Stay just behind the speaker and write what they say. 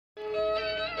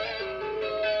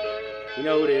You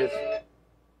know who it is.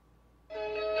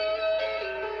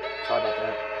 Sorry about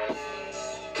that.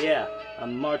 Yeah,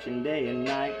 I'm marching day and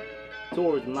night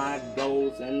towards my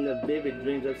goals and the vivid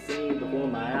dreams I've seen before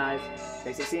my eyes.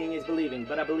 They say seeing is believing,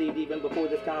 but I believed even before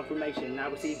this confirmation. I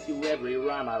received through every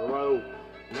rhyme I wrote.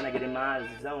 And then I get in my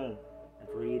zone and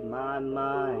freed my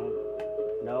mind.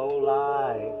 No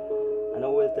lie, I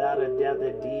know without a doubt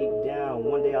that deep down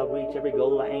one day I'll reach every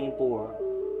goal I aim for.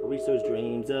 I'll reach those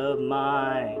dreams of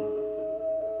mine.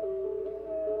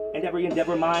 And every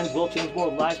endeavor mine will change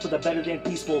more lives for the better than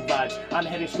peaceful vibes. I'm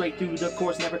heading straight through the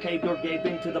course, never caved or gave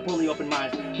in to the poorly open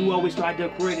minds who always tried to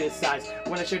criticize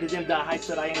when I shared to them the heights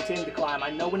that I intend to climb. I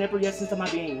know in every essence of my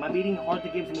beating heart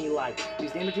that gives me life,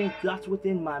 these damaging thoughts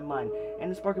within my mind,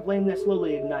 and the spark of flame that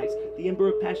slowly ignites, the ember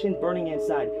of passion burning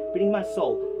inside, feeding my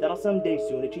soul that I'll someday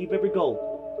soon achieve every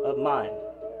goal of mine.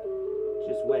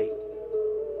 Just wait.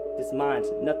 This mine's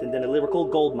nothing than a lyrical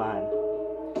gold mine.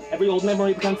 Every old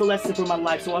memory becomes a lesson for my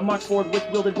life, so I march forward with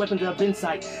wielded weapons of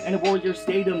insight and a warrior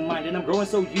state of mind. And I'm growing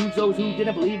so huge, those who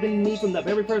didn't believe in me from the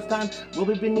very first time will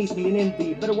be beneath me and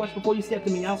envy. Better watch before you step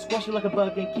to me, I'll squash you like a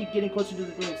bug and keep getting closer to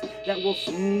the dreams that will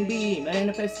soon be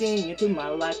manifesting into my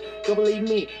life. Don't believe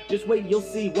me, just wait, you'll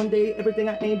see. One day everything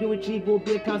I aim to achieve will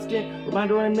be a constant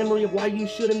reminder and memory of why you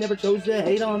should have never chose to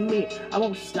hate on me. I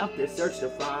won't stop this search to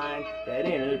find that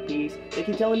inner peace. They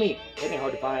keep telling me it ain't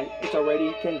hard to find, it's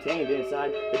already contained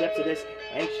inside the depths of this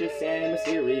anxious and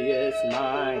mysterious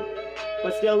mind.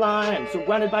 But still I'm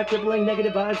surrounded by crippling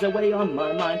negative vibes that weigh on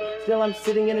my mind. Still I'm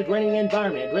sitting in a draining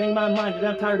environment, draining my mind, and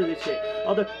I'm tired of this shit.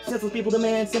 All the senseless people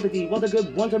demand sympathy, while the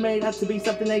good ones are made out to be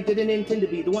something they didn't intend to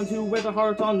be. The ones who wear their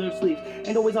hearts on their sleeves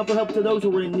and always offer help to those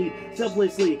who are in need.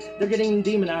 Selflessly, they're getting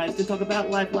demonized and talk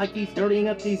about life like he's dirtying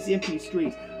up these empty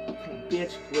streets.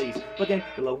 Bitch, please. But then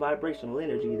the low vibrational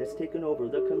energy that's taken over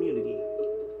the community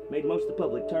made most of the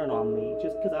public turn on me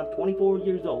just because I'm 24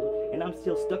 years old and I'm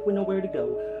still stuck with nowhere to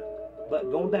go but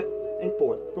going back and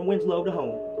forth from Winslow to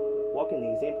home, walking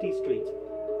these empty streets.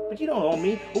 But you don't own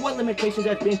me, or what limitations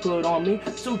have been put on me,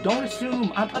 so don't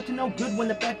assume I'm up to no good when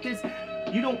the fact is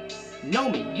you don't know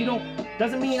me.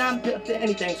 Doesn't mean I'm up to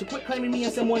anything, so quit claiming me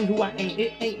as someone who I ain't.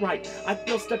 It ain't right. I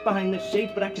feel stuck behind the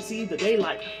shades, but I can see the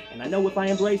daylight, and I know if I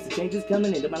embrace the changes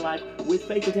coming into my life with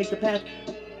faith to take the path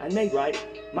I made right.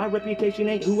 My reputation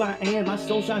ain't who I am, my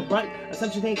soul shines bright.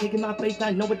 Assumptions ain't taking my faith,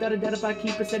 I know without a doubt if I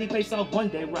keep a steady pace I'll one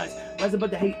day rise. Rise above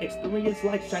the hate, experience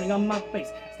light shining on my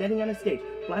face. Standing on a stage,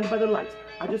 blinded by the lights,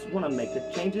 I just wanna make the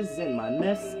changes in my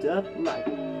messed up life.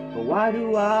 But why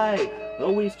do I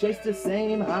always chase the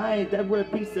same high that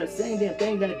repeats the same damn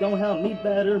thing that don't help me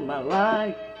better my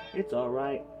life? It's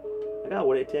alright, I got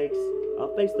what it takes.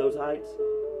 I'll face those heights,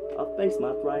 I'll face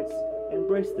my frights,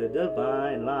 embrace the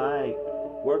divine light.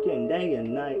 Working day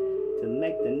and night to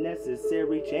make the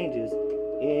necessary changes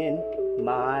in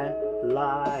my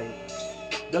life.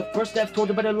 The first steps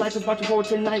toward a better life is marching forward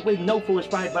tonight with no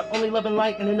foolish pride, but only love and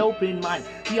light and an open mind.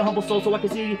 Be a humble soul so I can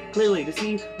see clearly, to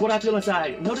see what I feel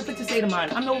inside. Notice it's a state of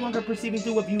mind. I'm no longer perceiving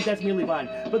through a view that's merely mine,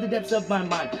 but the depths of my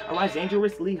mind. I rise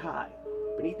dangerously high.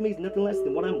 Beneath me is nothing less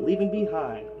than what I'm leaving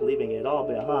behind. Leaving it all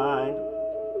behind.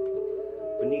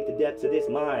 Beneath the depths of this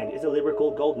mind is a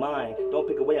lyrical gold mine. Don't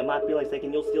pick away at my feelings,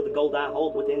 thinking you'll steal the gold I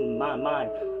hold within my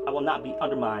mind. I will not be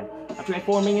undermined. I'm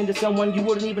transforming into someone you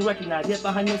wouldn't even recognize. Yet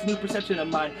behind this new perception of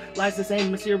mine lies the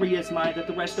same mysterious mind that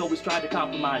the rest always tried to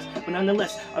compromise. But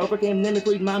nonetheless, I overcame them and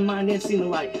freed my mind and seen the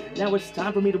light. Now it's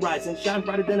time for me to rise and shine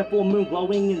brighter than a full moon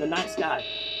glowing in the night sky.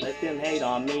 Let them hate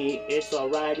on me, it's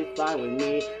alright, it's fine with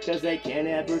me, cause they can't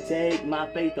ever take my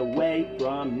faith away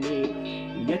from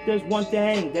me. Yet there's one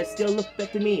thing that still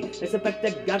affected me. It's the fact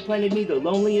that God planted me, the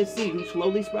loneliest seed, who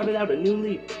slowly sprouted out a new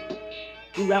leaf.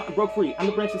 Grew out and broke free. I'm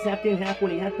the branch that snapped in half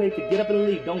when he had faith to get up and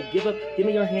leave. Don't give up, give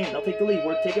me your hand, I'll take the lead.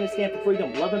 We're taking a stand for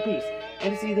freedom, love and peace,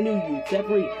 and to see the new you set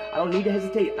free. I don't need to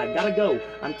hesitate, I gotta go.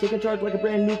 I'm taking charge like a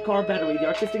brand new car battery. The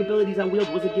artistic abilities I wield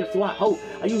was a gift, so I hope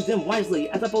I use them wisely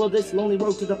as I follow this lonely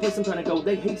road to the place I'm trying to go.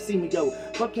 They hate to see me go,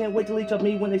 but can't wait to leech off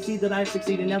me when they see that I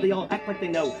succeed. And now they all act like they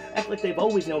know, act like they've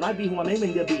always known I'd be who I'm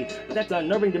aiming to be. But that's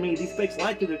unnerving to me, these fakes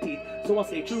lie through their teeth, so I'll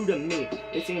stay true to me.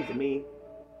 It seems to me,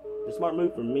 the smart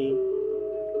move for me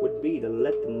would be to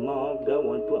let them all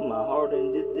go and put my heart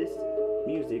into this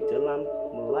music till I'm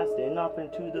blasting off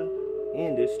into the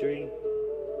industry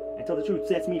until the truth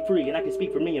sets me free and I can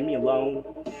speak for me and me alone.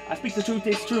 I speak the truth,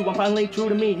 it's true, I'm finally true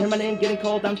to me. Hear my name getting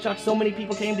called, I'm shocked so many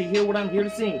people came to hear what I'm here to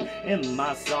sing. In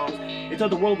my songs, it's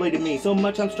otherworldly to me, so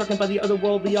much I'm struck by the other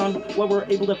world beyond what we're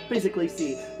able to physically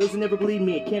see. Those who never believe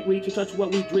me can't reach or touch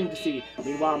what we dream to see.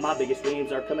 Meanwhile, my biggest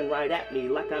dreams are coming right at me,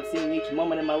 like I'm seeing each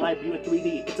moment in my life view in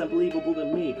 3D. It's unbelievable to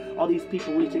me, all these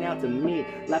people reaching out to me,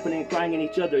 laughing and crying in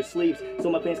each other's sleeves,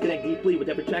 so my fans connect deeply with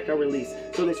every track I release.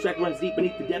 So this track runs deep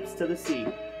beneath the depths to the sea.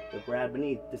 The crowd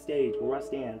beneath the stage where I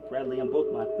stand, proudly on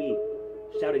both my feet,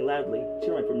 shouting loudly,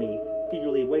 cheering for me,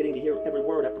 eagerly waiting to hear every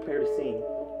word I prepare to sing.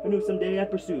 Who knew someday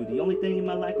I'd pursue the only thing in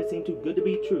my life that seemed too good to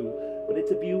be true, but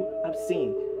it's a view I've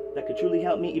seen that could truly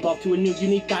help me evolve to a new,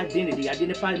 unique identity.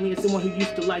 Identified me as someone who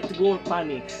used to like to glorify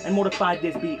me and mortify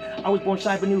this beat. I was born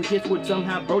shy but knew this would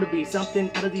somehow grow to be something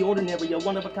out of the ordinary, a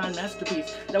one-of-a-kind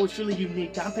masterpiece that was truly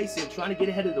unique. I'm pacing, trying to get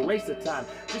ahead of the race of time,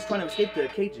 just trying to escape the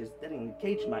cages that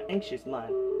encage my anxious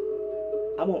mind.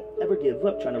 I won't ever give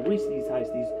up trying to reach these heights.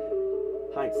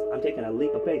 I'm taking a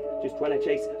leap of faith, just trying to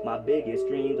chase my biggest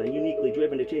dreams. I'm uniquely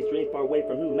driven to chase dreams far away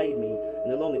from who made me,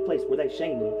 in a lonely place where they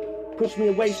shame me. Push me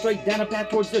away straight down a path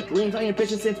towards the dreams I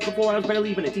envisioned since before I was barely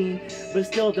even a teen. But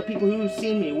still, the people who've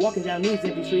seen me walking down these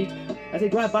empty streets, as they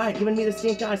drive by, giving me the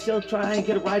stink eye, still try and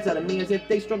get a rise out of me, as if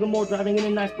they struggle more driving in a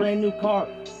nice brand new car,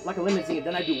 like a limousine,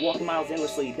 than I do walking miles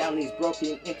endlessly down these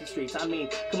broken, empty streets. I mean,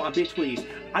 come on, bitch, please.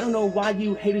 I don't know why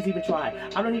you haters even try.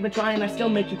 I don't even try and I still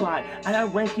make you cry. And I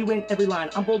rank you in every line.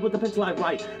 I'm bold with the pencil I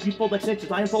write. You fold like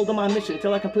cinches. I unfold on my mission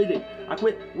until I complete it. I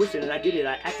quit wishing and I did it.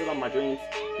 I acted on my dreams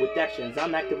with actions.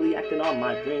 I'm actively acting on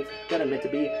my dreams that I'm meant to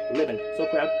be living. So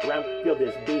crowd around, feel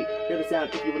this beat. Hear the sound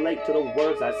if you relate to the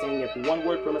words I sing. If one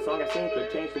word from a song I sing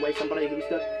could change the way somebody who's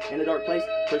stuck in a dark place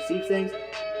perceives things,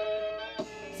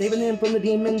 saving them from the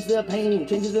demons, the pain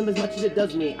changes them as much as it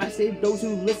does me. I save those who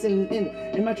listen in,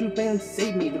 and my true fans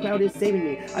save me. The crowd is saving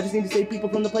me. I just need to save people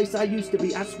from the place I used to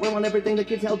be. I swear on everything the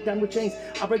kids held down with chains.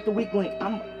 I break the weak link.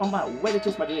 I'm on my way to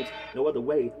chase my dreams. No other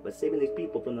way but saving these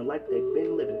people from the life they've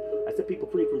been living. I set people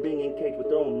free from being encaged with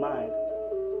their own mind.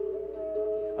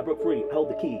 I broke free. I hold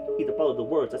the key. Either follow the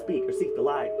words I speak or seek the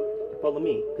light. Follow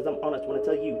me, cause I'm honest when I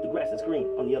tell you the grass is green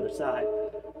on the other side.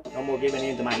 No more giving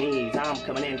in to my knees. I'm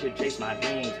coming in to chase my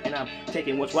dreams, and I'm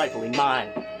taking what's rightfully mine.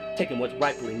 Taking what's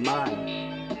rightfully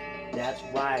mine. That's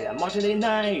right, I'm marching at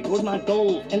night towards my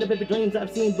goals and the vivid dreams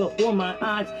I've seen before my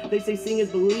eyes. They say seeing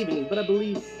is believing, but I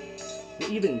believe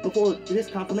even before this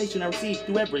confirmation I received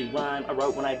through every rhyme I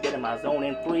wrote when I get in my zone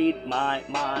and freed my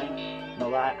mind. No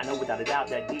lie, I know without a doubt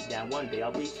that deep down one day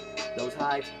I'll reach those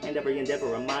heights, and every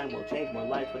endeavor of mine will change more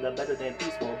life for the better than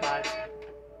peaceful vibes.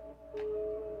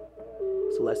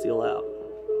 Celestial out.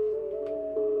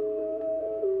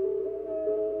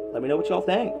 Let me know what y'all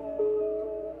think.